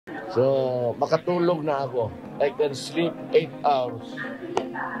So, makatulog na ako. I can sleep 8 hours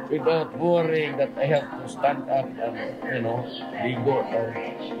without worrying that I have to stand up and, ligo.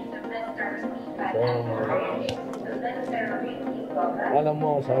 So, alam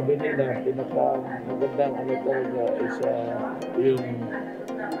mo, sabi nila, pinaka-magandang talaga is yung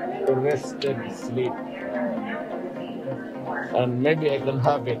rested sleep. And maybe I can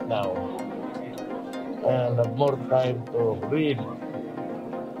have it now. And have more time to read.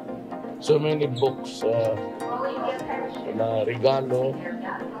 So many books na regalo,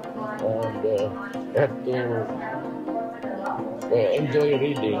 and have to enjoy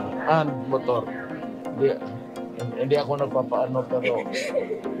reading and motor. Hindi ako nagpapaano, pero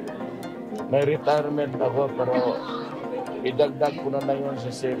may retirement ako, pero idagdag ko na yun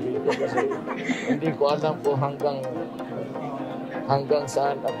sa CV ko kasi hindi ko alam kung hanggang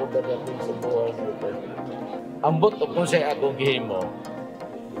saan ako dadating sa buhay nito. Ambot o kung sa'yo akong gihimo,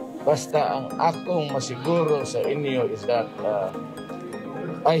 basta ang akong masiguro sa inyo is that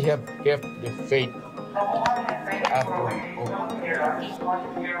I have kept the faith. Ako,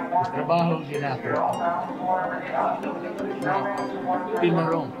 trabaho din ako.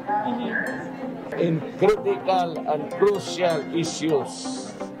 Tinarong. In critical and crucial issues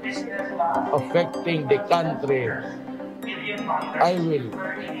affecting the country, I will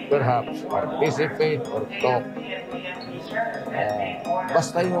perhaps participate or talk.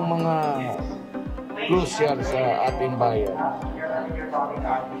 Basta yung mga crucial sa ating bayan,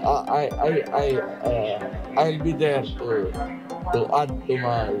 I'll be there to add to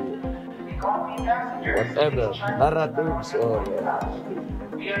my whatever narratives or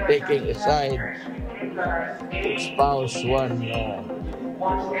taking a side to espouse one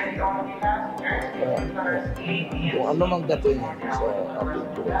kung ano mang dating sa ating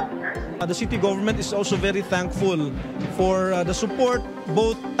buhay. The city government is also very thankful for the support,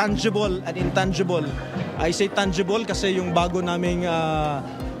 both tangible and intangible. I say tangible kasi yung bago naming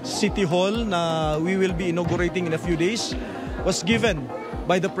City Hall na we will be inaugurating in a few days was given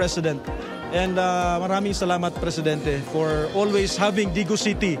by the President. And maraming salamat, Presidente, for always having Digo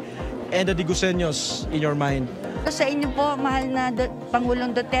City and the Digoseños in your mind. Sa inyo po, mahal na Pangulong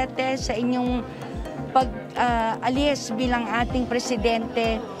Duterte, sa inyong pag-alis bilang ating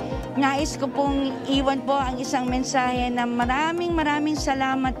Presidente, nais ko pong iwan po ang isang mensahe na maraming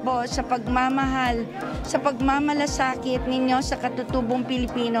salamat po sa pagmamahal, sa pagmamalasakit ninyo sa katutubong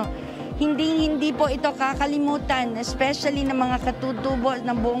Pilipino. Hindi po ito kakalimutan, especially ng mga katutubo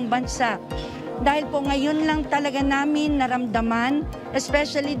ng buong bansa. Dahil po ngayon lang talaga namin naramdaman,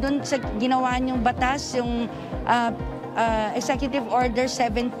 especially dun sa ginawa niyong batas, yung Executive Order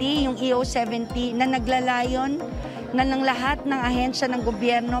 70, yung EO 70, na naglalayon na ng lahat ng ahensya ng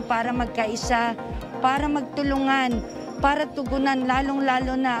gobyerno para magkaisa, para magtulungan, para tugunan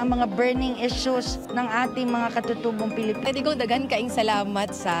lalong-lalo na ang mga burning issues ng ating mga katutubong Pilipino. Digong, daghan kaing salamat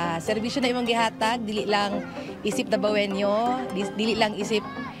sa serbisyo na imong gihatag, dili lang isip Tabawenyo, dili lang isip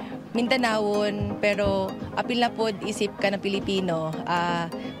Mindanawon, pero apil na pod isip ka na Pilipino.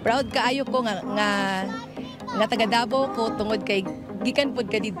 Proud kaayo ko nga taga Davao ko tungod kay gikan pod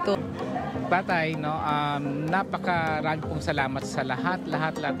ka didto. Tatay, napakarami pong salamat sa lahat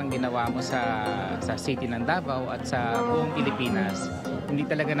ng ginawa mo sa city ng Davao at sa buong Pilipinas. Hindi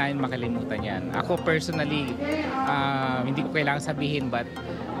talaga namin makalimutan yan. Ako personally, hindi ko kailangan sabihin,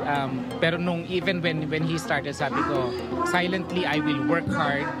 pero even when he started, sabi ko, silently I will work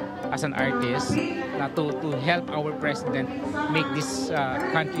hard as an artist to help our president make this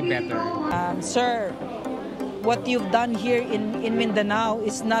country better. Sir, what you've done here in Mindanao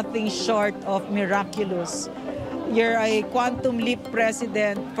is nothing short of miraculous. You're a quantum leap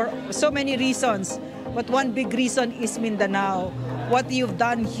president for so many reasons, but one big reason is Mindanao. What you've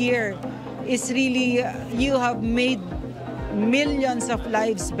done here is really, you have made millions of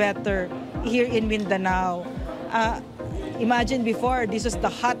lives better here in Mindanao. Imagine before, this was the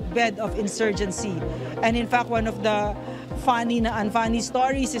hotbed of insurgency. And in fact, one of the funny na unfunny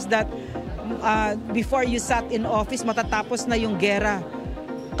stories is that before you sat in office, matatapos na yung gera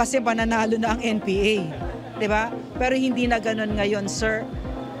kasi mananalo na ang NPA, di ba? Pero hindi na ganun ngayon, sir.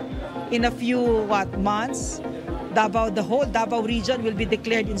 In a few months, the whole Davao region will be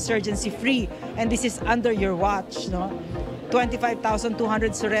declared insurgency free, and this is under your watch, no?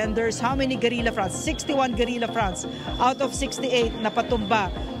 25,200 surrenders. How many guerrilla fronts? 61 guerrilla fronts out of 68 na patumba.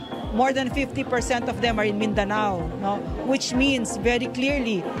 More than 50% of them are in Mindanao, no? Which means very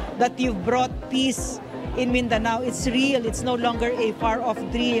clearly that you've brought peace in Mindanao. It's real. It's no longer a far-off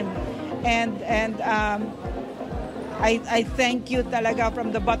dream. And I thank you talaga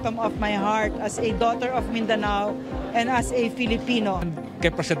from the bottom of my heart as a daughter of Mindanao and as a Filipino. kay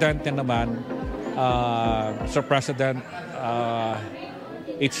Presidente naman, Sir President,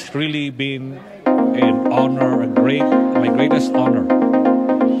 it's really been an honor, my greatest honor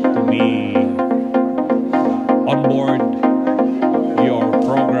to be on board your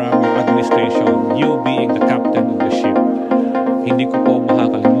program, your administration, you being the captain of the ship. Hindi ko po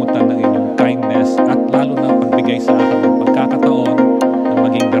makakalimutan ng inyong kindness at lalo na pagbigay sa akin ng pagkakataon na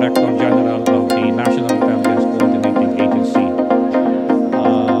maging Director General of the National Intelligence Coordinating Agency.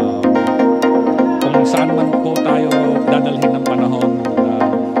 Kung saan man po tayo dadalhin ng panahon,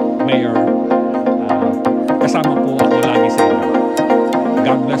 Mayor, kasama po ako lagi sa inyo.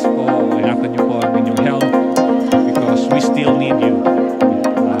 God bless po. Ingatan niyo po ang inyong health because we still need you.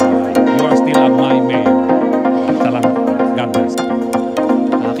 You are still my Mayor. Salamat. God bless.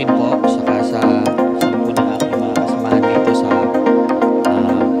 Akin po, saka sa po ng aking mga kasamahan dito sa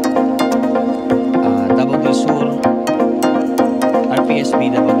Davao del Sur, RPSB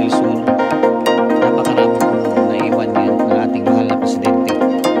Davao del Sur,